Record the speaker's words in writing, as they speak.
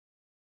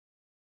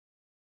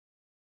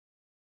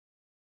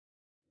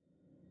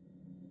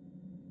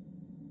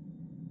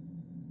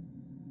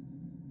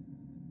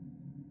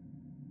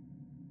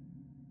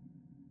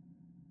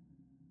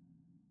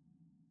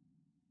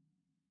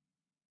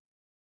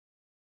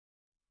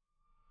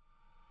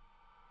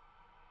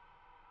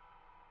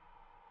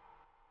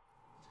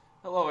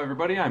Hello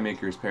everybody, I'm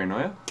Maker's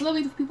Paranoia. Hello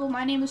beautiful people,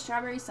 my name is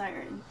Strawberry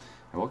Siren.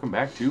 And welcome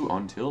back to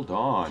Until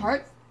Dawn.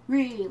 Part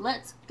 3,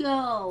 let's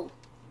go!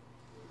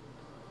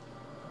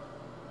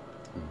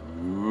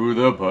 Ooh,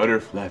 the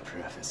butterfly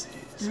prophecies.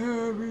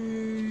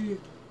 Scary!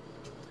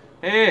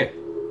 Hey!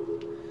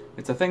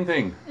 It's a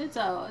thing. It's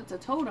a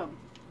totem.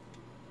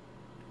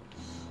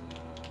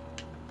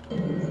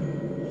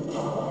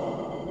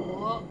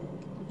 What?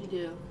 What'd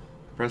you do?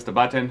 Press the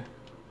button.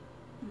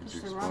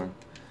 Just the wrong.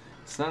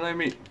 It's not like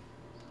me.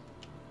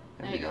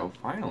 There we you go.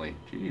 Finally.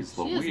 Jeez,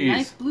 She Louise. has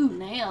nice blue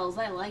nails,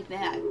 I like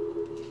that.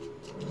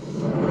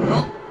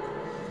 Oh.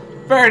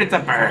 Bird, it's a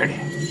bird!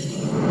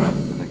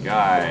 The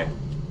guy.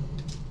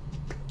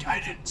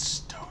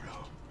 Guidance, Toto.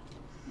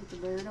 It's a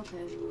bird,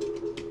 okay.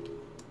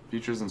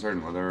 Future is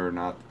uncertain. Whether or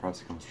not the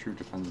prophecy comes true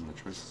depends on the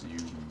choices you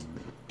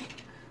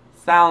make.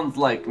 Sounds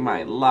like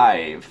my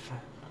life.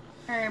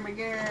 Oh my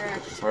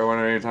gosh. So I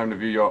want any time to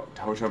view your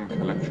totem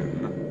collection.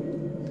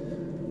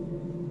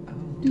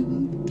 Do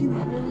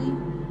really?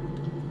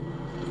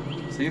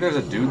 See, there's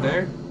a dude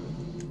there.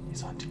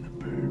 He's hunting a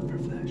bird for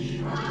flesh.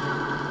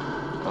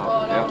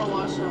 Oh, I don't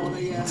want to watch that one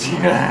again.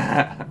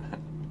 Yeah.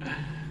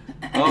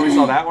 Oh, we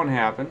saw that one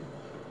happen.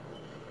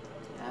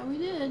 Yeah, we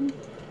did.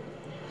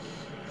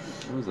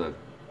 It was a.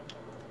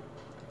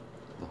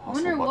 I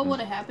wonder what would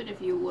have happened if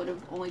you would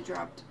have only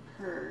dropped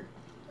her.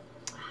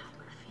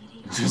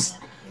 Just.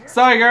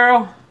 Sorry,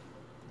 girl.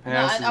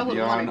 Passes I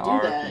wouldn't want beyond to do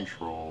our that.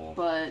 control.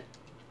 But.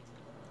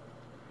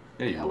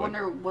 Yeah, you I would.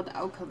 wonder what the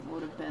outcome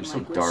would have been. You're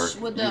like, so dark.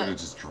 Would You would have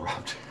just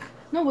dropped her.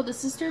 No, would the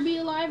sister be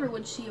alive or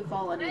would she have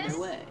fallen either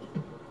way?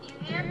 You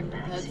hear?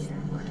 That's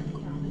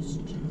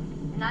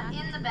Not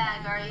in the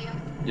bag, are you?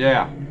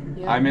 Yeah,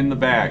 I'm in the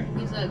bag.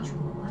 He's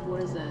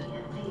what is it?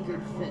 He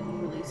could fit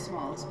in really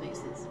small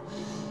spaces.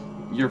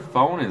 Your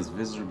phone is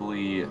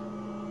visibly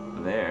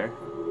there.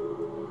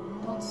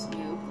 Don't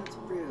snoop, that's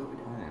rude.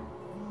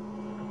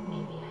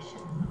 Maybe I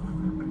shouldn't.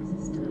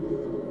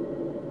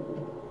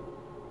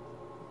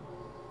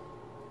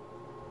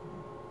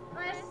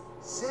 Chris?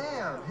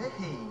 Sam,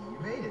 hey, you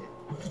made it.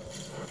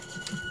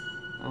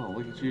 Oh,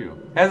 look at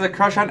you. Has a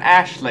crush on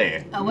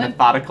Ashley. Oh,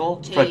 Methodical,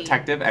 Jade.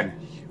 protective, and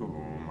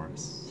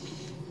humorous.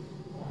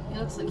 He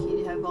looks like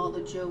he'd have all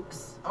the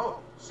jokes. Oh,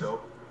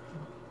 so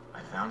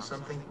I found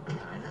something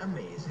kind of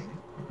amazing.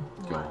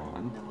 Go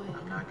on. No way.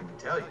 I'm not going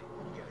to tell you.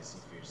 You gotta see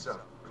for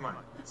yourself. Come on,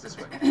 it's this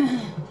way.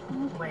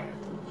 Where?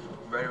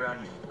 Right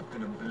around here.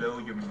 Gonna blow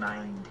your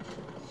mind.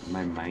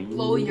 My mind?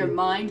 Blow your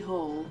mind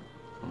hole.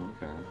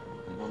 Okay.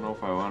 I don't know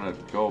if I want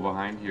to go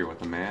behind here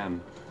with a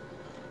man.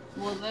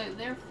 Well,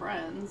 they're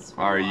friends.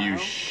 for a Are you while.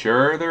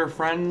 sure they're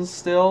friends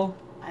still?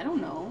 I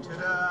don't know.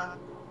 Ta-da!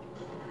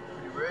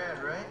 Pretty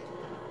rad, right?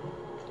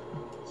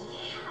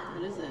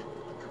 What is it?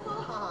 Come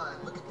on,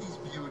 look at these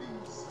beauties.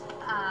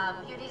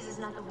 Beauties is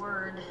not the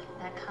word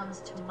that comes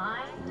to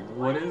mind.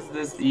 What is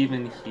this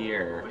even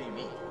here? What do you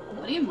mean?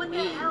 What do you What the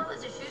mean? hell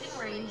is a shooting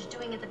range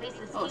doing at the base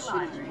of the Oh, ski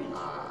lodge? shooting range.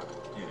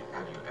 Dude,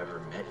 have you ever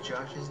met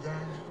Josh's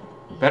dad?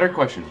 Better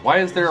question. Why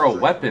is there a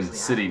weapon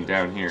sitting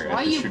down here Why at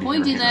are the you shooting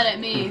pointing range? that at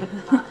me? No, you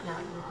go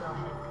ahead,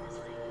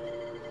 Grizzly.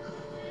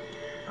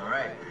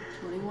 Alright,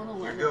 21:11.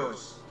 here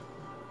goes.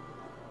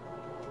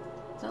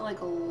 Is that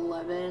like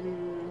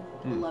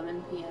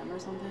 11 p.m. or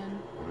something?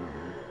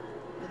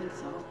 I think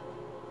so.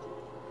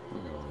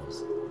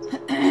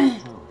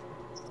 Oh.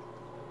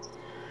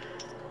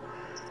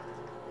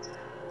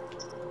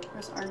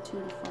 Press R2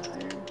 to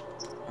fire.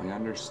 I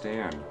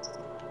understand.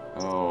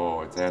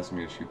 Oh, it's asking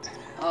me to shoot that.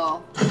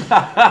 Oh.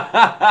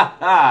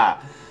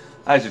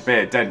 I should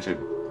pay attention.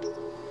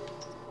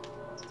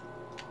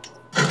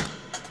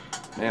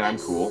 Man, I'm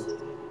Nice. cool.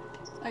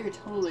 I could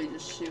totally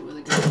just shoot with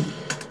a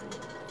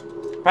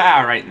gun.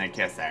 Pow, right in the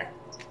kisser.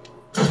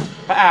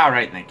 Pow,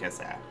 right in the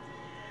kisser.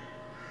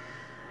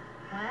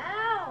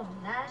 Wow,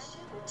 nice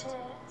shooting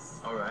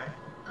test. Alright,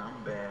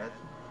 I'm bad.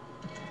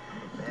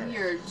 I'm a bad.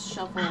 You're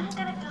shuffled. I'm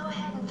gonna go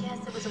ahead and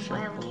guess it was a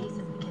wild case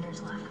of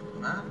beginner's luck.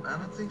 I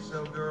don't think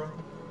so, girl.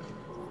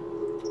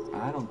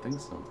 I don't think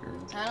so, girl.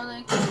 I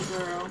don't think so,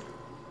 girl.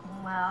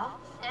 Well,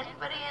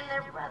 anybody and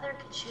their brother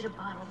could shoot a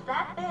bottle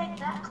that big,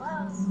 that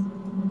close.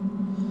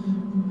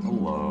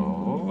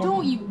 Hello.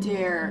 Don't you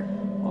dare.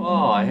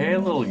 Oh, hey,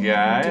 little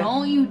guy.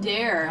 Don't you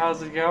dare.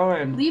 How's it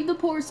going? Leave the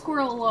poor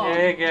squirrel alone.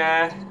 Hey,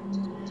 guy.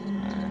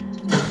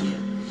 Thank you.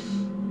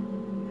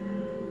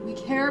 We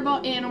care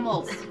about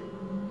animals.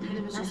 Even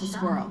if it's just a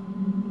squirrel.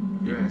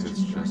 Even if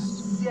it's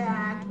just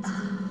Exact.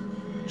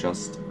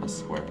 a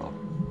squirrel.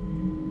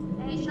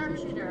 Hey,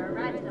 sharpshooter, a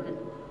ride coming.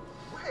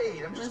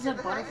 Wait, I'm What just is that getting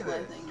the hang of butterfly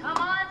this. thing? Come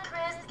on,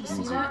 Chris. You Get see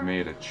Means that? you've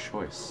made a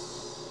choice.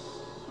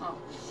 Oh.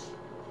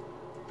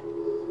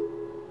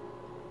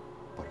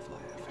 Butterfly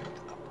effect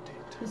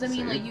update. Does that mean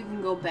Save? like you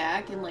can go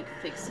back and like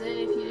fix it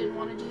if you didn't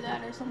want to do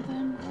that or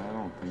something? I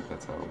don't think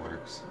that's how it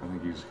works. I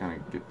think you just kind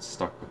of get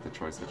stuck with the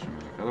choice that you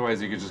make.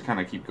 Otherwise, you could just kind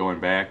of keep going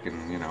back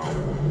and, you know.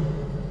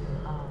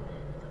 Oh man,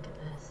 look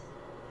at this.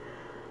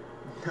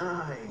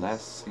 Nice.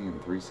 Last seen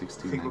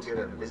 316. Think we'll get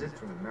a visit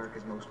from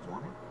America's Most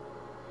Wanted?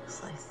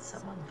 looks like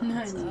someone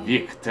I thought so. know.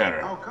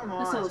 Victor. Oh, come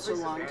on. This was It's a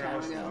place long of time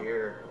animals ago.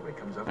 here. Nobody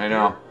comes up I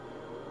know. here.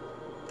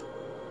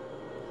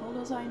 How old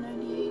was I?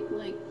 98?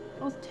 Like,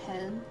 I was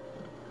 10.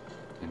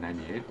 In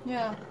 98?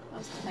 Yeah, I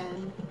was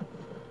 10.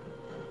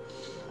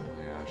 Oh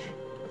my gosh.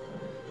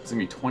 It's gonna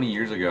be 20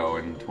 years ago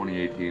in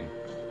 2018.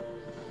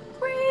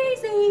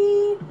 Crazy!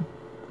 Hey,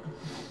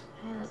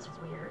 that's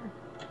weird.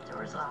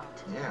 Door's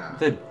locked. Yeah.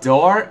 The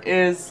door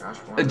is Josh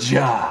wanted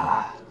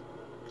ajar.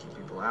 keep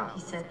people out. He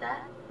said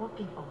that? What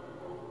people?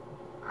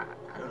 I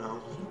don't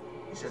know.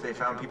 He said they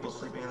found people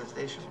sleeping in the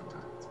station one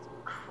time.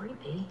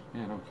 Creepy.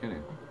 Yeah, no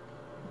kidding.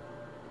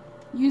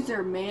 Use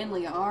their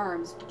manly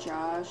arms,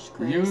 Josh.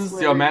 Chris, Use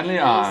whatever your it manly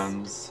is.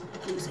 arms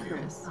Use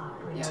Chris. Oh,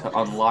 Yeah. to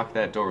unlock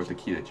that door with the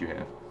key that you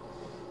have.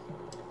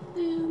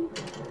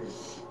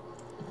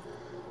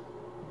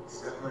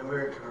 It's definitely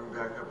weird coming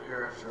back up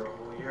here after a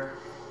whole year.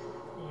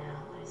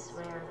 Yeah, I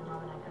swear the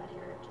moment I got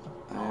here, it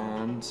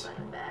just And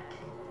running back.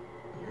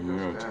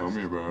 yeah, tell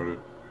me about it.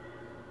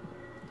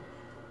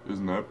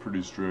 Isn't that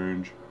pretty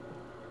strange?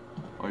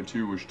 I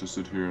too wish to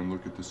sit here and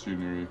look at the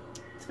scenery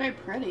It's very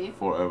pretty.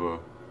 forever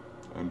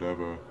and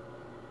ever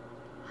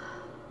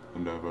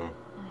and ever. I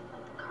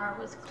thought the car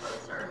was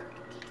closer.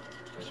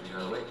 Guess we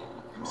gotta wait.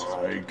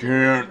 I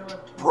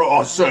can't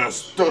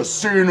process the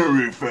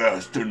scenery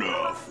fast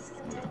enough.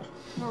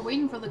 We're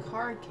waiting for the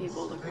car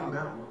cable to Big come.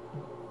 metal.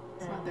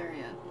 It's not there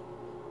yet.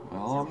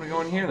 Well, I'm gonna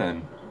go in here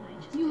then.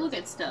 You look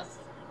at stuff.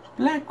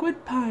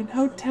 Blackwood Pine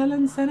Hotel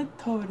and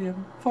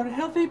Sanatorium for a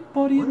healthy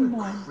body What and a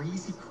mind.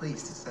 crazy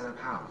place to set up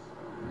house.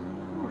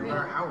 No Really?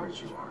 matter how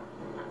rich you are.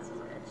 That's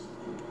rich.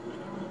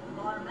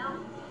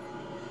 Watermelon.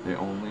 They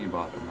only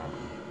bought the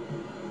mountain.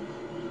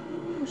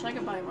 I wish I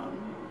could buy a mountain.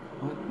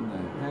 What in the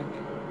heck?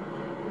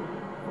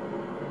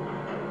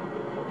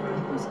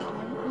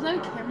 Was that a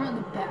camera in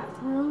the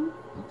bathroom?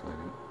 Looked like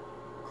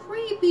it.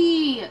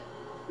 Creepy!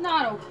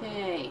 Not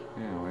okay.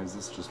 Yeah, why is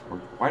this just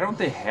work? Why don't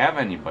they have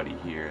anybody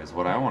here is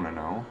what I want to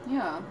know.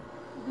 Yeah.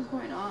 What is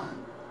going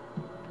on?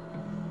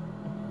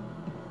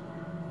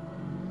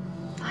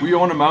 We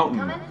own a mountain,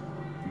 Coming?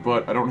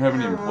 but I don't have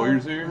any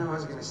employers here. I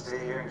was gonna stay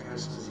here and catch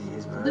some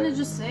disease, but Didn't it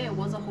just say it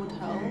was a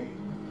hotel?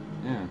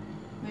 Yeah.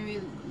 Maybe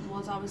it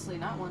was obviously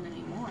not one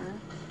anymore.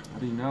 How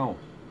do you know?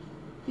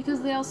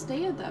 Because they all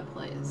stay at that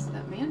place,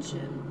 that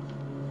mansion.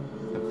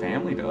 The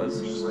family it's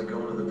does. just like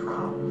going to the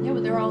prom. Yeah,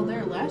 but they were all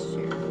there last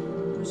year.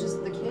 It was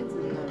just the kids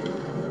and the...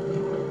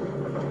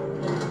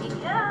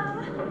 Yeah.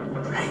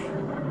 Right.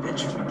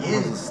 Adventure Why is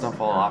begins. this stuff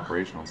all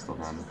operational still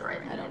then? This is the right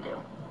thing to do.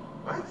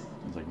 What?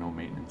 There's like no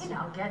maintenance. You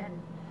know,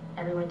 getting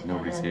everyone together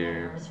Nobody's on the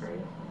here. anniversary.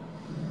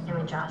 I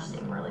mean, Josh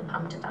seemed really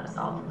pumped about us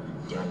all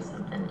doing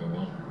something, didn't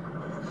he?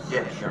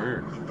 Yeah,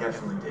 Sure. No, he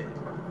definitely did.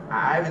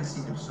 I haven't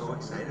seen him so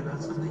excited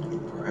about something in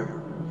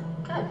forever.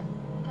 Good,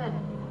 good.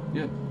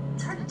 Yeah.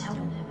 It's hard to tell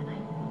from him, and I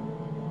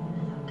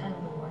felt kind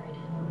of worried.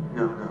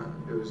 No,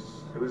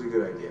 it was a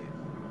good idea.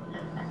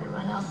 And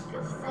everyone else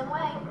feels the same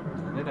way.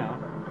 Lay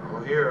down.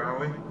 Well, here, aren't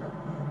we?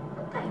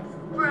 Thanks,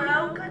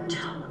 bro. Good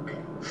talk.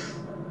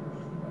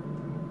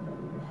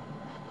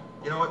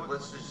 You know what?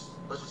 Let's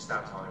just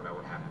stop talking about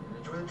what happened and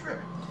enjoy the trip.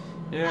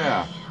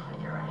 Yeah.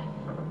 You're right.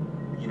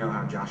 You know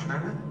how Josh and I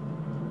met?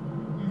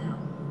 No.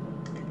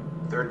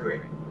 3rd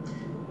grade.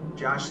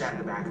 Josh sat in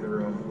the back of the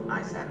room,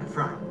 I sat in the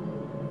front.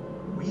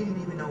 We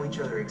didn't even know each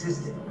other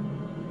existed.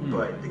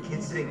 But the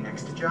kid sitting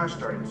next to Josh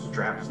started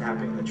strap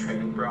snapping the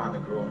training bra on the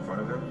girl in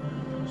front of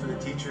him. So the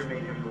teacher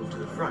made him move to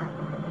the front,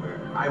 where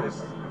I was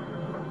sitting.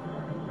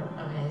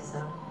 Okay,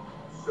 so.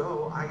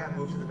 So I got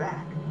moved to the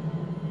back.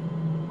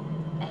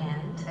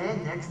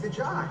 And next to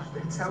Josh.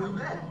 That's how we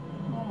met.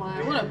 Oh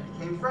my, We what a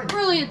became friends.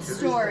 brilliant To this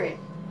story. day.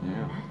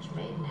 Yeah. Match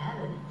made in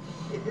heaven.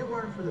 If it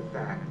weren't for the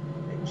fact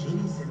that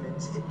Jeannie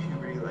Simmons hit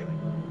puberty like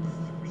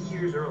 3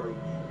 years early,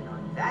 and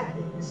on that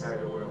day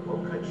decided to wear a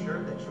low-cut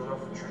shirt that showed off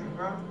her training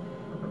bra,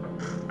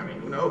 I mean,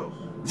 who knows?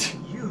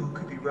 You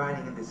could be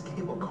riding in this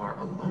cable car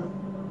alone.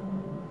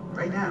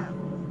 Right now.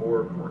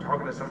 Or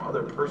talking to some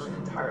other person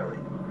entirely.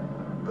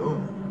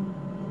 Boom.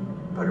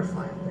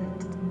 Butterfly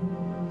effect.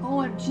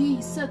 OMG,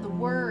 he said the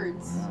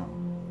words. Wow.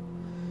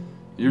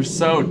 You're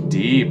so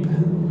deep.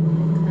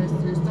 Chris,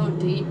 you're so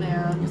deep,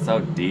 man. You're so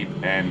deep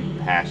and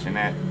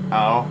passionate.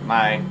 Oh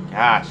my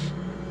gosh.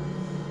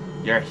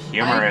 You're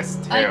humorous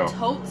too. I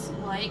totes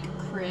like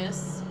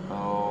Chris.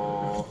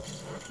 Oh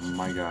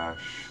my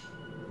gosh.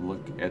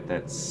 Look at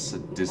that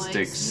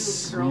sadistic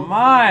Mike's new girlfriend.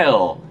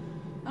 smile.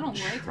 I don't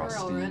like her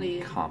Trusting, already.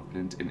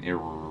 confident, and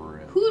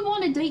irreverent. Who would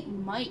want to date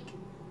Mike?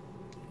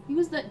 He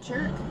was that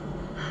jerk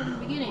from the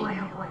beginning. Boy,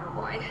 oh boy, oh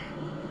boy.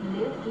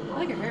 New people. I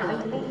like her hair, I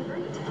though. would be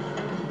great.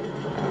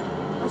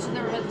 I should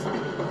never met this people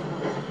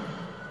before.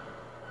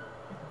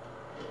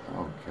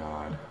 Oh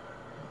god.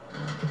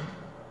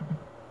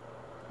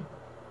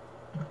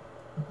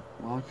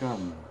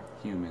 Welcome,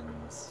 humans.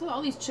 So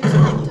all these chicks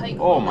are tight.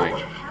 Oh my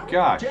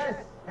gosh.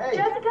 Jess, hey.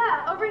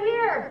 Jessica, over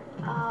here.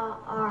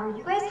 Are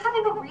you guys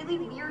having a really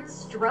weird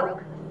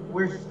stroke?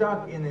 We're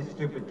stuck in this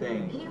stupid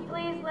Can thing. you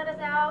please let us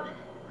out?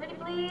 Pretty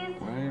please?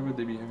 Why would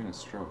they be having a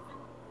stroke?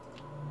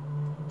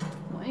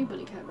 What?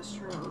 anybody could have a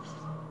stroke.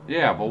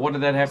 Yeah, but what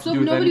did that have to So do if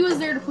with nobody any- was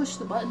there to push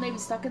the button, they'd be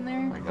stuck in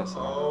there? I guess so.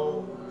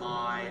 Oh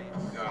my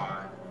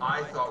god.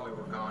 I thought we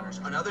were goners.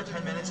 Another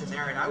 10 minutes in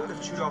there and I would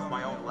have chewed off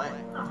my own leg.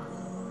 Oh,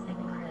 sick,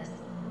 Chris.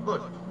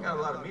 Look, got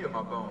a lot of meat on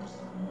my bones.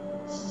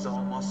 This is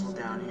all muscle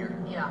down here.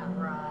 Yeah,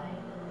 right.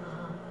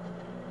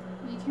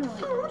 You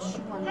can't really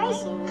chew on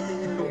muscle.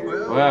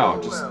 Wow,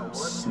 just what-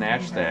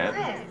 snatch that.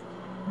 Chris.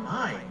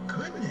 My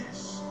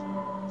goodness.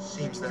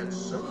 Seems that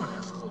someone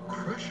has a little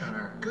crush on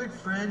our good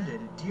friend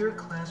and dear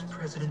class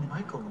president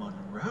Michael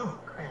Monroe.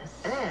 Chris.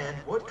 And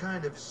what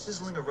kind of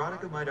sizzling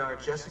erotica might our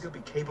Jessica be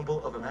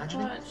capable of I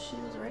imagining? thought she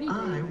was already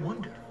I dead.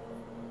 wonder.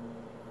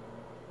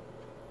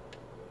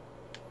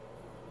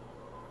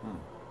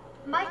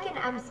 Mike and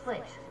Em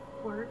split.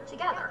 We're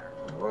together.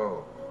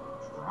 Whoa,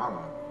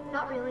 drama.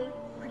 Not really.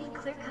 Pretty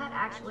clear cut,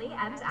 actually.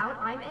 Em's out,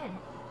 I'm in.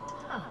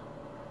 Huh.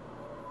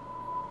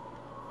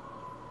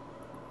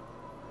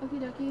 Okie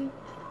dokie.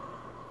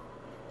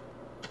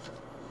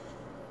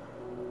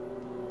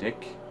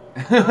 Dick.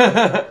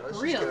 Let's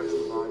real. just get up to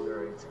the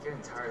library. It's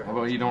getting tired of How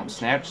about you don't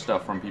snatch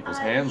stuff from people's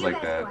hands You like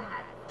guys that? go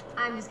ahead.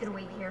 I'm just gonna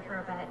wait here for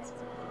a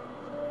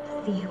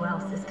bit. See who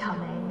else is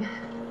coming.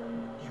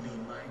 You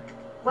mean Mike?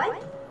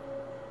 What?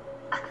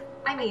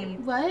 I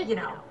mean, What? you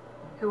know,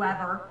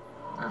 whoever.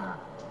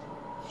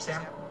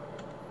 Sam?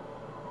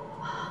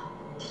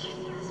 Did you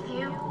see this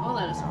view? Oh,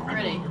 that is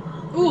pretty.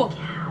 Ooh!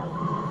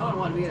 Cow. I don't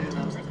want to be there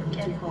Sometimes I though.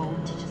 forget Too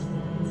cold. to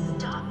just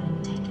stop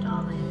and take it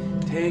all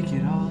in. Take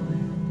it all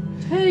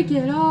in. Take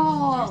it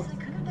all!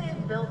 Seriously, couldn't they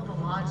have built the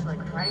lodge like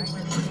right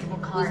where the cable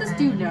car Who's this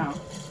dude now?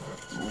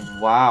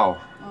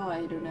 Wow. Oh,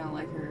 I do not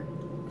like her.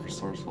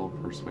 Resourceful,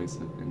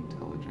 persuasive,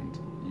 intelligent.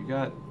 You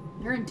got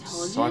You're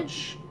intelligent?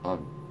 such a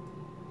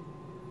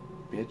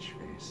bitch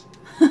face.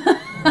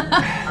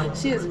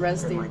 She has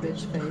resting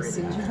bitch face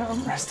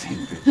syndrome. Resting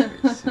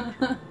bitch face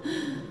syndrome.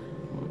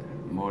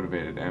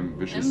 Motivated,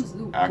 ambitious,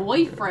 Em's active.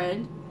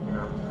 boyfriend?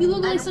 You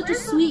look like such a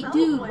sweet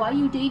dude. Why are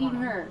you dating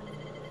her?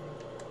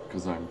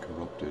 Because I'm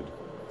corrupted.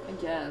 I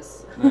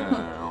guess.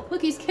 No.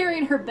 Look, he's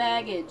carrying her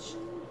baggage.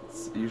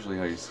 It's usually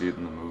how you see it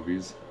in the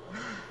movies.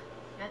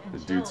 The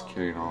dude's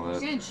carrying all You're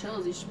that. getting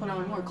chills. You should put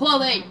on more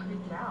clothing.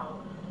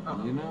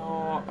 You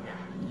know,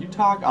 you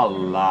talk a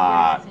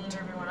lot. Seeing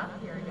everyone up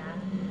here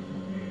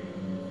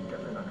again.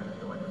 Definitely not gonna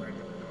feel like a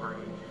regular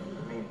party.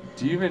 I mean,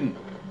 Do you even...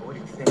 what do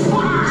you think?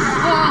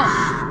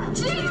 Oh!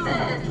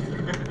 Jesus!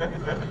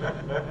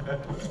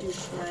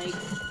 Douche Mike.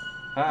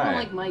 I Hi. don't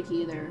like Mike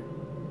either.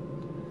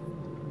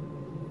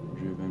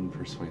 Driven,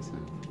 persuasive.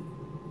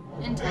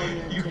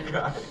 Intelligent You too.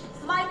 got it.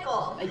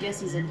 Michael! I guess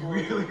he's You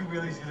intelligent.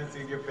 really should have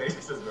seen your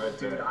faces right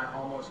there. Dude, I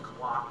almost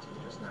clocked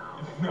you just now.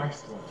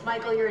 Nice one.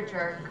 Michael, you're a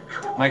jerk.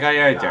 My guy,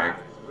 you're a jerk.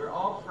 Guys, we're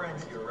all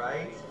friends here,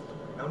 right?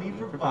 No need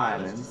for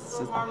violence. Just Just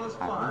some the harmless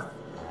fun. harmless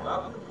Go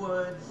out in the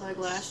woods. Like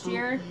last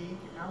year? spooky.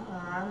 Come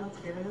on, let's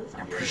get into this.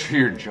 I'm pretty sure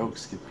your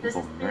jokes get This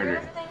people spirit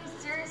murdered. thing,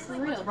 seriously,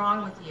 For real. what's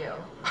wrong with you?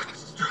 I'm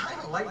just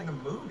trying to lighten the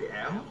mood,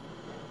 Em.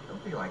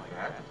 Don't be like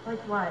that. Like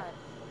what?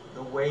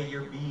 The way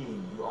you're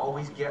being, you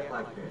always get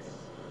like this.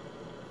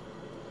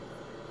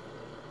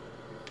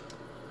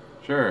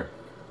 Sure.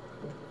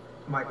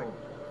 Michael,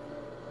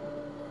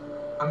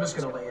 I'm just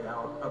gonna lay it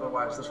out.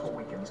 Otherwise, this whole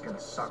weekend is gonna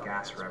suck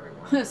ass for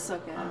everyone.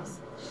 Suck ass.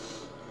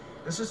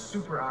 This is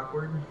super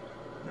awkward,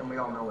 and we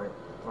all know it.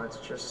 Let's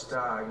just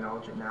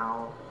acknowledge it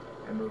now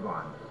and move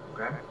on,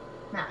 okay?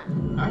 Matt.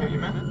 I hear you,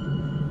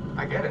 man.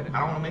 I get it. I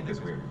don't want to make this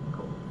weird.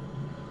 Cool.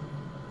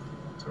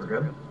 So we're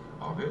good?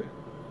 All good.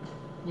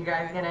 You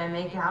guys gonna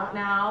make out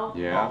now?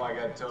 Yeah. Oh my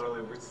god,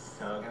 totally. We're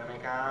so gonna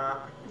make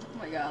out. Oh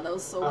my god, that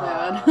was so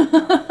Uh, bad.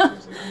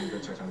 Seriously, I need to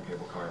go check on the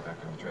cable car back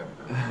on the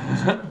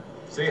trip.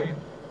 See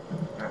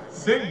ya.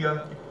 See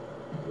ya.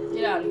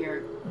 Get out of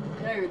here.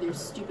 Get out of here with your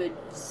stupid,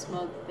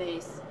 smug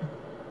face.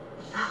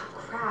 Oh,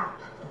 crap.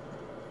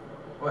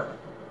 What?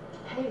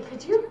 Hey,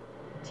 could you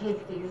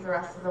take these the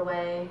rest of the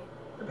way?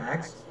 The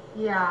bags?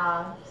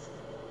 Yeah.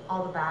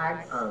 All the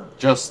bags.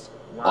 Just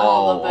Wow.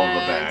 all All of the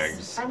the bags.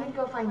 bags. I need to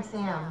go find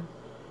Sam.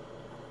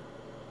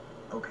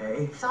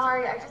 Okay.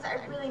 Sorry,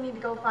 I really need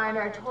to go find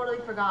her. I totally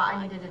forgot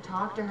I needed to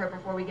talk to her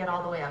before we get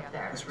all the way up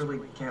there. This really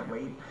can't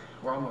wait.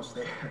 We're almost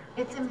there.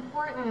 It's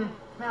important,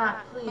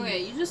 Matt, please.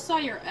 Okay, you just saw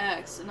your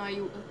ex, and now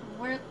you...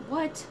 Where...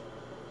 What?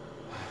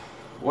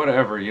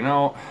 Whatever, you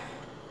know.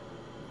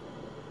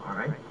 All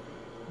right.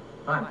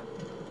 Fine.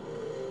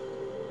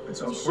 It's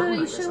so You important, should've- I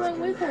you guess should've I went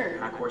can with her.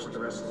 Hack horse it the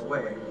rest of the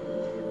way.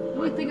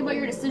 What do you think about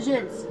your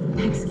decisions?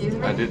 Excuse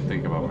me? I did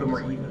think Well, about then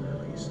we're this. even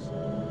at least.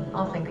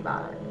 I'll think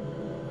about it.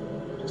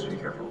 Just be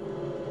careful.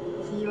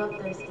 See you up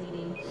there,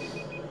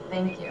 sweetie.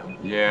 Thank you.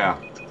 Yeah.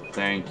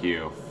 Thank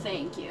you.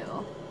 Thank you.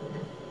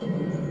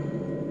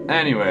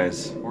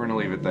 Anyways, we're gonna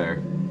leave it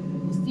there.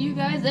 See you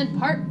guys in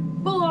part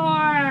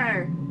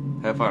 4!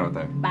 Have fun with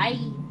that. Bye!